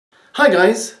Hi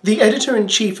guys, the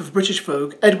editor-in-chief of British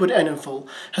Vogue, Edward Enninful,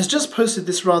 has just posted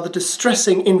this rather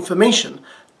distressing information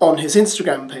on his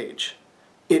Instagram page.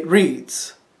 It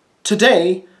reads,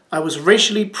 "Today I was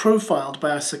racially profiled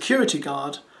by a security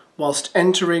guard whilst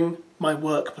entering my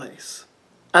workplace.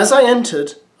 As I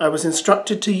entered, I was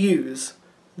instructed to use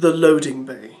the loading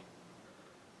bay.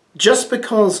 Just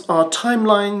because our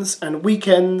timelines and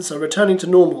weekends are returning to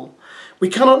normal, we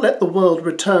cannot let the world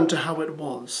return to how it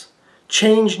was.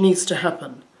 Change needs to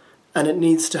happen, and it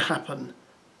needs to happen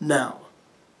now."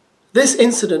 This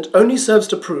incident only serves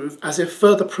to prove, as if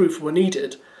further proof were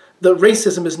needed, that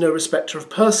racism is no respecter of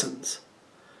persons.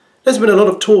 There's been a lot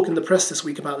of talk in the press this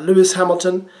week about Lewis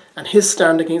Hamilton and his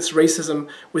stand against racism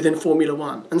within Formula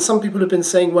One. And some people have been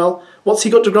saying, well, what's he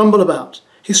got to grumble about?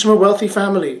 He's from a wealthy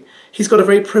family. He's got a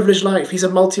very privileged life. He's a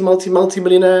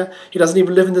multi-millionaire. He doesn't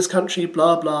even live in this country,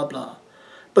 blah, blah, blah.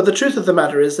 But the truth of the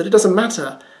matter is that it doesn't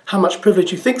matter how much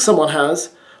privilege you think someone has,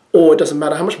 or it doesn't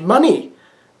matter how much money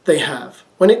they have.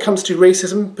 When it comes to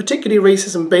racism, particularly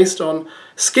racism based on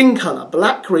skin colour,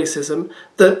 black racism,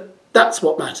 that's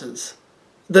what matters.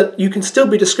 That you can still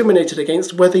be discriminated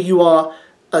against whether you are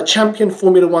a champion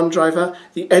Formula One driver,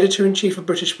 the editor-in-chief of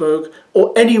British Vogue,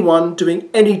 or anyone doing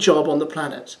any job on the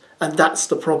planet. And that's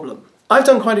the problem. I've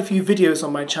done quite a few videos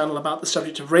on my channel about the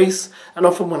subject of race, and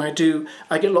often when I do,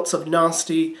 I get lots of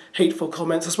nasty, hateful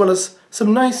comments, as well as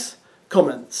some nice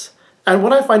comments. And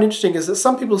what I find interesting is that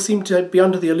some people seem to be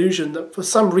under the illusion that for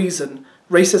some reason,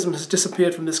 racism has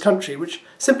disappeared from this country, which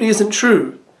simply isn't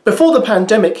true. Before the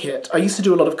pandemic hit, I used to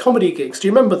do a lot of comedy gigs. Do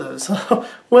you remember those?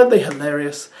 Weren't they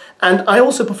hilarious? And I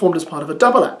also performed as part of a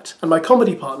double act, and my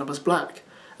comedy partner was black.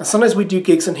 And sometimes we'd do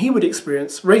gigs and he would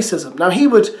experience racism. Now he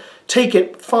would take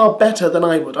it far better than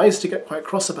I would. I used to get quite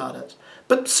cross about it.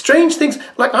 But strange things,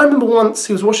 like I remember once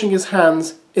he was washing his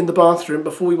hands in the bathroom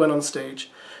before we went on stage.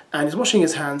 And he's washing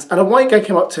his hands, and a white guy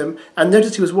came up to him and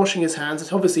noticed he was washing his hands.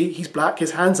 And obviously he's black,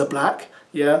 his hands are black.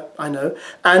 Yeah, I know.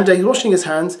 And he's washing his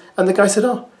hands, and the guy said,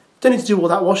 "Oh, don't need to do all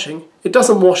that washing. It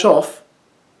doesn't wash off."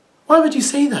 Why would you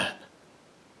say that?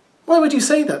 Why would you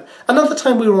say that? Another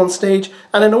time we were on stage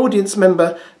and an audience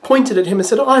member pointed at him and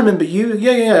said, "Oh, I remember you.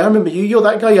 Yeah, I remember you. You're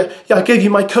that guy. Yeah, I gave you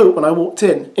my coat when I walked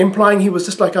in," implying he was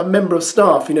just like a member of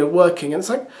staff, working. And it's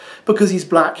like, because he's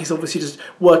black, he's obviously just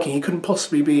working. He couldn't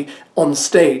possibly be on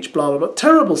stage, blah, blah, blah.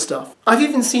 Terrible stuff. I've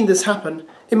even seen this happen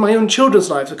in my own children's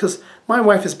lives, because my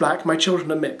wife is black, my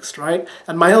children are mixed, right?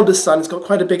 And my eldest son has got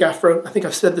quite a big afro. I think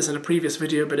I've said this in a previous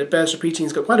video, but it bears repeating.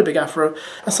 He's got quite a big afro.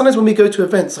 And sometimes when we go to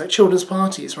events like children's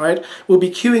parties, right, we'll be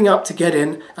queuing up to get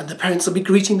in, and the parents will be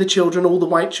greeting the children, all the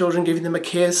white children, giving them a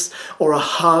kiss or a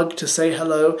hug to say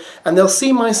hello. And they'll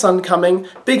see my son coming,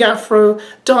 big afro,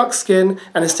 dark skin,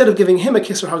 and instead of giving him a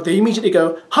kiss or a hug, they immediately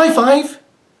go, "High five!"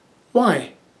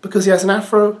 Why? Because he has an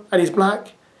afro and he's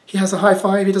black? He has a high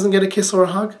five, he doesn't get a kiss or a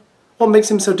hug? What makes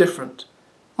him so different?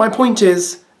 My point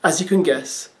is, as you can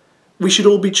guess, we should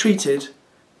all be treated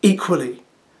equally,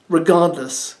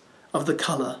 regardless of the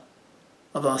colour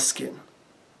of our skin.